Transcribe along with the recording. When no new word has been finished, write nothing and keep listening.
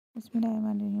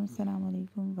Bismillahirrahmanirrahim. Assalamu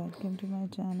alaikum. Welcome to my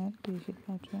channel Crochet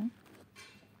Pattern.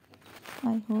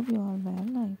 I hope you are well.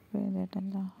 I pray that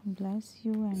Allah bless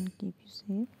you and keep you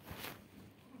safe.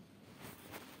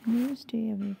 You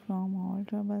stay away from all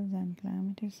troubles and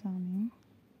calamities. Amen.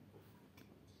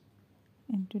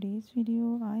 In today's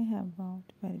video, I have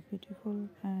brought very beautiful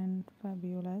and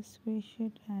fabulous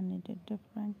crochet and knitted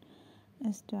different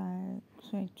style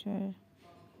sweater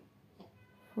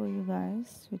for you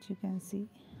guys, which you can see,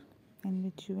 in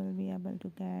which you will be able to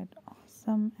get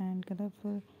awesome and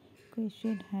colorful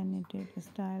crocheted hand knitted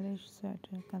stylish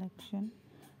sweater collection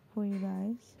for you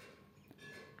guys.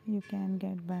 You can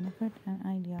get benefit and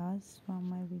ideas from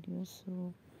my videos,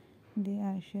 so they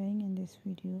are sharing in this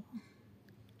video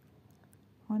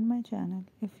on my channel.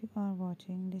 If you are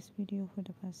watching this video for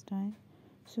the first time,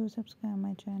 so subscribe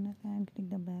my channel and click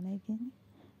the bell icon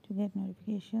to get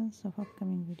notifications of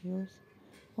upcoming videos.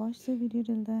 Watch the video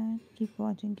till the end. Keep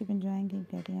watching, keep enjoying,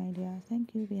 keep getting ideas.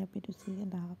 Thank you. Be happy to see you.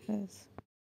 Allah Hafiz.